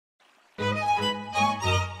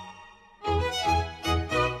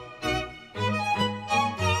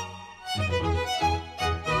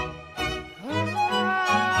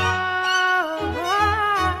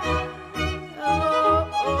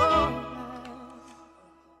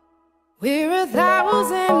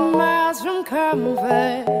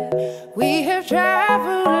comfort. We have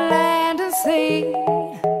traveled land and sea,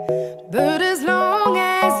 but as long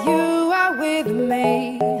as you are with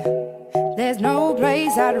me, there's no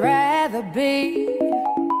place I'd rather be.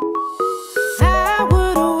 I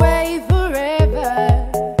would away forever,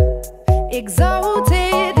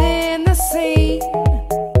 exalted in the sea.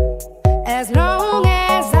 As long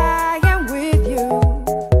as I am with you,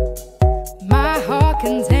 my heart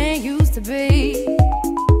continues to beat.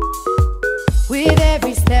 With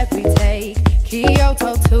every step we take,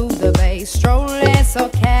 Kyoto to the bay, strolling so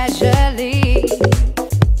casually.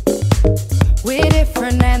 We're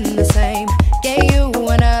different and the same, gave you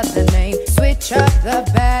another name, switch up the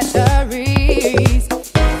batteries.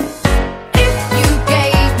 If you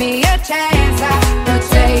gave me a chance, I would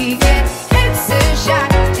take it. It's a shot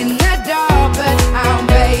in the dark, but I'll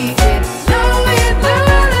make it. Knowing the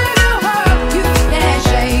little hope you can't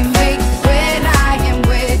shame me. When I am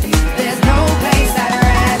with you, there's no place I'd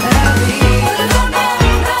rather be. No, no,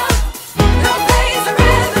 no, no place I'd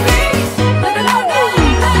rather be. No, no, no,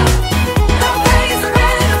 no, no place I'd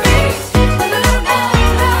rather be. No, no, no,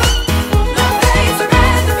 no, no place I'd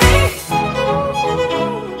rather be.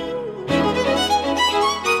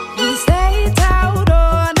 We set out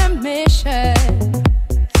on a mission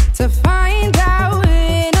to find our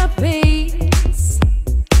inner peace,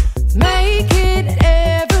 make it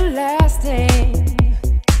everlasting,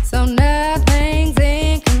 so nothing's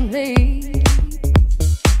incomplete.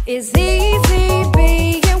 It's easy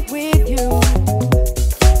being with you,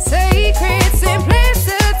 sacred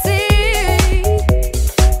simplicity.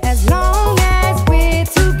 As long as we're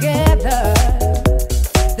together,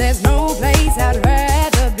 there's no place I'd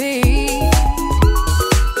rather be.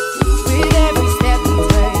 With every step we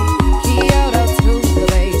take, Kyoto to the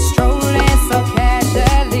bay, strolling so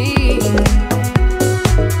casually.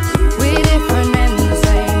 We're different and the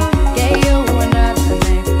same, gave you another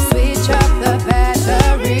name, switch up the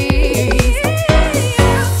batteries.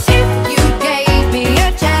 If you gave me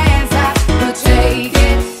a chance, I would take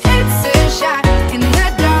it. It's a shot in the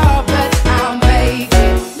dark, but I'll make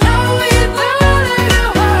it. Knowing the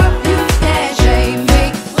little hope you can't shame me.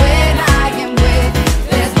 When I am with you,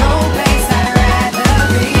 there's no place I'd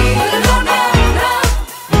rather be. No, no, no,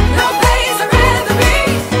 no place I'd rather be.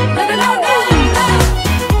 No, no, no, no,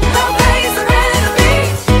 no place I'd rather be.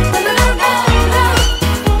 No, no, no, no,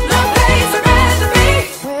 no place I'd rather be.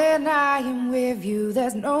 When I am with you,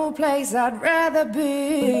 there's no place I'd rather be.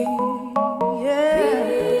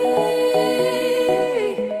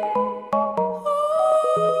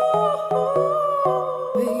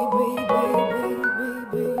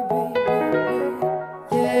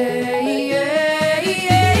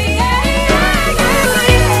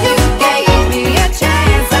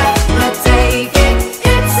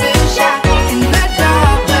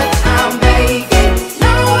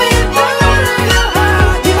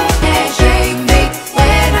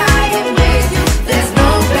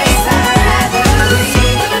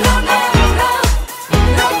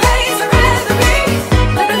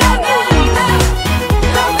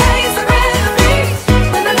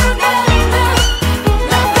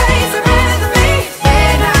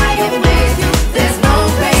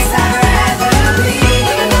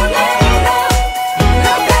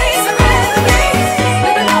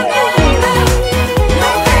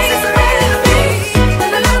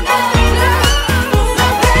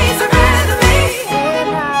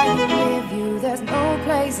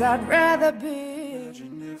 I'd rather be.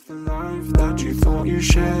 Imagine if the life that you thought you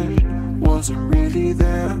shared wasn't really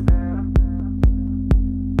there.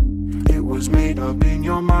 It was made up in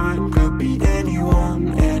your mind, could be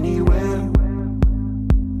anyone, anywhere.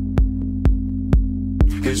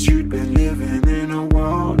 'Cause you'd been living in a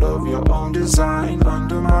world of your own design,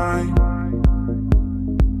 under mine.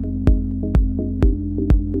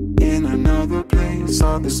 In another place,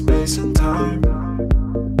 other space and time.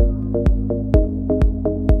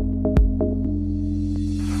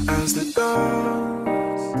 As the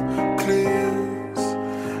dust clears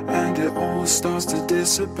and it all starts to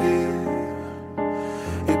disappear,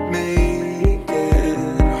 it may get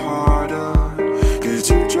harder, 'cause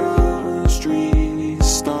you just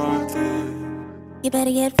restarted. You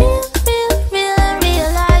better get real, real, real and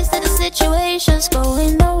realize that the situation's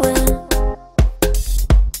going nowhere.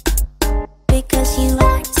 Because you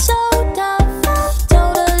act so dumb, I've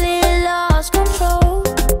totally lost control.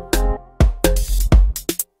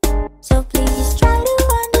 So please try to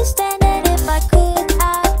understand that if I could,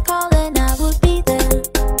 I'd call and I would be there.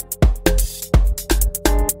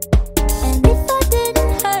 And if I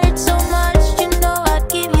didn't hurt so much, you know I'd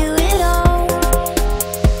give you it all.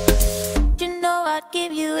 You know I'd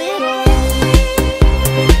give you it all.